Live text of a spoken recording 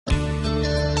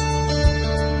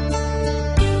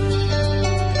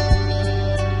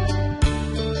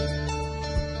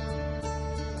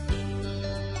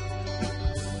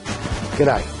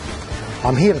G'day.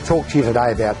 I'm here to talk to you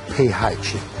today about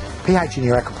pH. pH in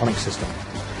your aquaponics system.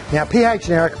 Now, pH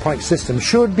in our aquaponics system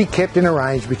should be kept in a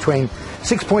range between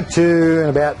 6.2 and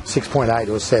about 6.8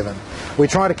 or 7. We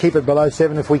try to keep it below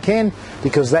 7 if we can,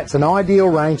 because that's an ideal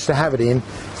range to have it in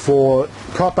for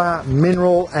proper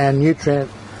mineral and nutrient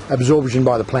absorption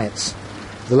by the plants.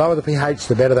 The lower the pH,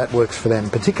 the better that works for them,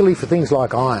 particularly for things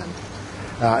like iron.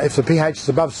 If the pH is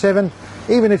above 7,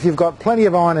 even if you've got plenty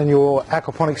of iron in your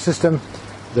aquaponics system,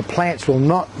 the plants will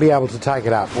not be able to take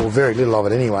it up, or very little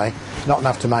of it anyway, not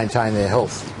enough to maintain their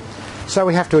health. So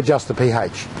we have to adjust the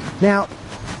pH. Now,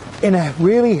 in a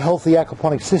really healthy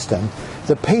aquaponics system,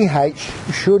 the pH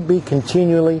should be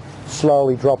continually,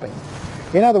 slowly dropping.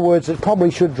 In other words, it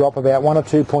probably should drop about 1 or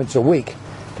 2 points a week,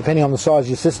 depending on the size of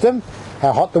your system,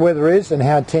 how hot the weather is, and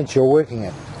how intense you're working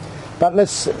it. But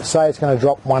let's say it's going to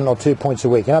drop 1 or 2 points a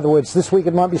week. In other words, this week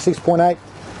it might be 6.8,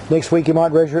 next week you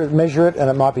might measure it and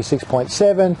it might be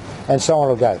 6.7, and so on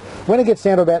it'll go. When it gets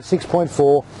down to about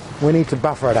 6.4, we need to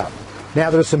buffer it up.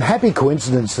 Now, there are some happy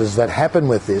coincidences that happen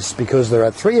with this, because there are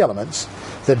 3 elements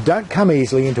that don't come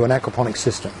easily into an aquaponics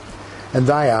system. And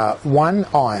they are 1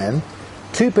 iron,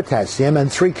 2 potassium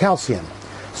and 3 calcium.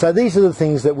 So these are the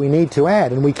things that we need to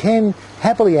add, and we can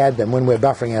happily add them when we're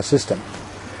buffering our system.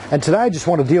 And today I just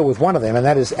want to deal with one of them, and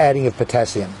that is adding of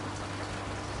potassium.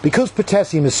 Because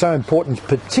potassium is so important,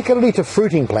 particularly to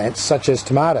fruiting plants such as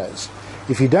tomatoes,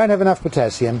 if you don't have enough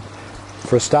potassium,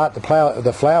 for a start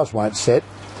the flowers won't set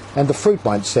and the fruit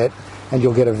won't set, and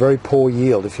you'll get a very poor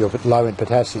yield if you're low in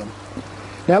potassium.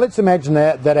 Now let's imagine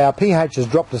that our pH has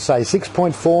dropped to say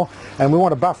 6.4, and we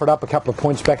want to buffer it up a couple of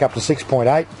points back up to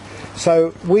 6.8.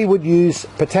 So we would use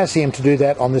potassium to do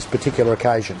that on this particular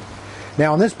occasion.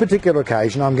 Now, on this particular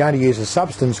occasion, I'm going to use a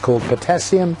substance called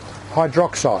potassium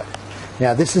hydroxide.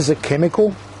 Now, this is a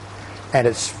chemical, and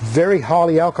it's very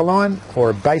highly alkaline, or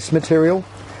a base material,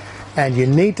 and you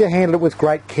need to handle it with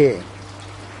great care.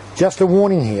 Just a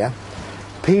warning here,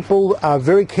 people are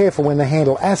very careful when they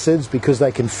handle acids because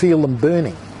they can feel them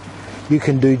burning. You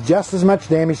can do just as much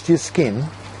damage to your skin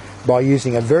by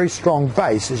using a very strong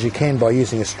base as you can by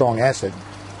using a strong acid.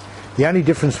 The only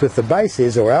difference with the base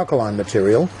is, or alkaline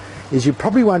material, is you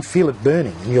probably won't feel it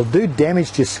burning, and you'll do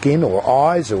damage to your skin or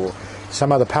eyes or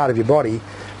some other part of your body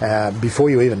before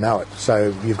you even know it.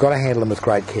 So you've got to handle them with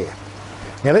great care.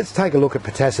 Now let's take a look at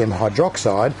potassium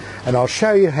hydroxide, and I'll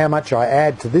show you how much I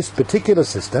add to this particular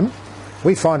system.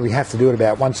 We find we have to do it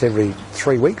about once every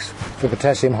 3 weeks for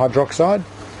potassium hydroxide,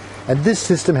 and this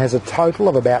system has a total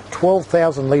of about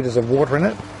 12,000 litres of water in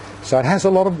it, so it has a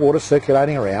lot of water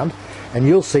circulating around, and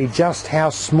you'll see just how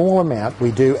small amount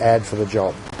we do add for the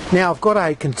job. Now, I've got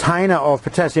a container of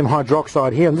potassium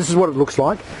hydroxide here, and this is what it looks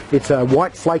like. It's a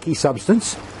white flaky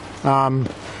substance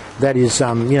that is,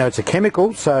 it's a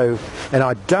chemical, and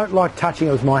I don't like touching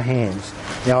it with my hands.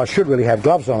 Now, I should really have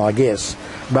gloves on, I guess,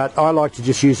 but I like to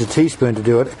just use a teaspoon to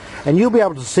do it. And you'll be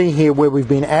able to see here where we've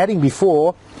been adding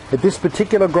before at this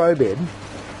particular grow bed,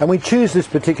 and we choose this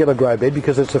particular grow bed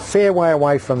because it's a fair way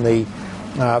away from the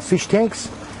fish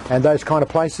tanks and those kind of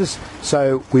places,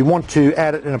 so we want to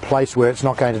add it in a place where it's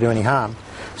not going to do any harm.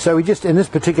 So we just, in this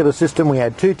particular system, we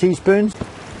add 2 teaspoons.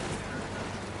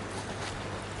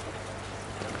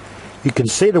 You can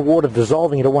see the water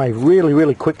dissolving it away really,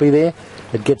 really quickly there.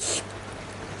 It gets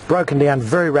broken down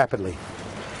very rapidly.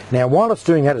 Now, while it's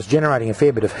doing that, it's generating a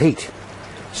fair bit of heat.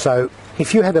 So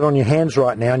if you had that on your hands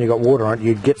right now and you've got water on it,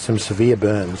 you'd get some severe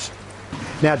burns.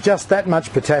 Now, just that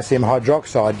much potassium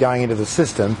hydroxide going into the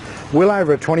system will,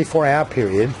 over a 24-hour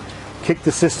period, kick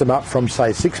the system up from, say,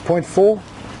 6.4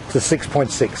 to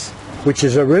 6.6, which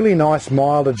is a really nice,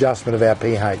 mild adjustment of our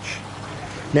pH.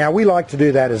 Now, we like to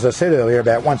do that, as I said earlier,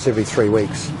 about once every 3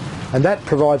 weeks, and that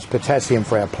provides potassium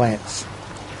for our plants.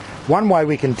 One way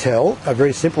we can tell, a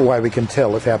very simple way we can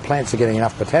tell if our plants are getting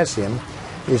enough potassium,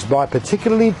 is by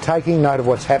particularly taking note of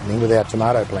what's happening with our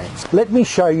tomato plants. Let me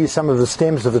show you some of the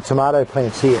stems of the tomato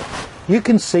plants here. You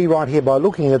can see right here by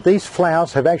looking that these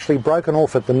flowers have actually broken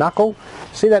off at the knuckle.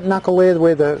 See that knuckle there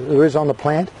where there is on the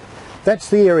plant?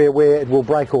 That's the area where it will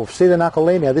break off. See the knuckle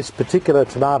there? Now, this particular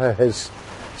tomato has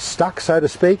stuck, so to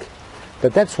speak,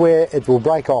 but that's where it will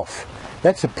break off.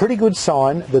 That's a pretty good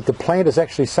sign that the plant is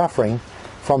actually suffering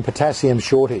from potassium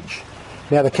shortage.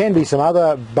 Now, there can be some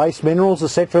other base minerals,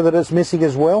 etc., that it's missing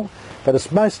as well, but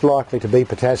it's most likely to be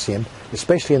potassium,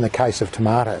 especially in the case of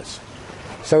tomatoes.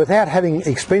 So without having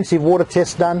expensive water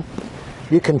tests done,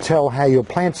 you can tell how your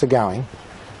plants are going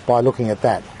by looking at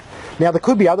that. Now, there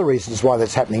could be other reasons why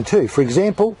that's happening too. For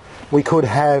example, we could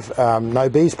have no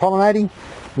bees pollinating,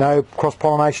 no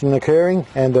cross-pollination occurring,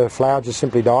 and the flower just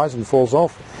simply dies and falls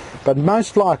off. But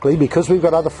most likely, because we've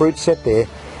got other fruits set there,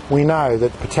 we know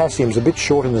that potassium's a bit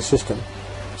short in the system,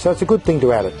 so it's a good thing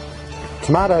to add it.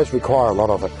 Tomatoes require a lot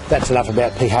of it. That's enough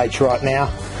about pH right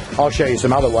now. I'll show you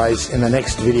some other ways in the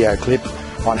next video clip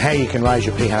on how you can raise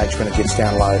your pH when it gets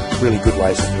down low. Really good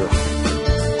ways to do it.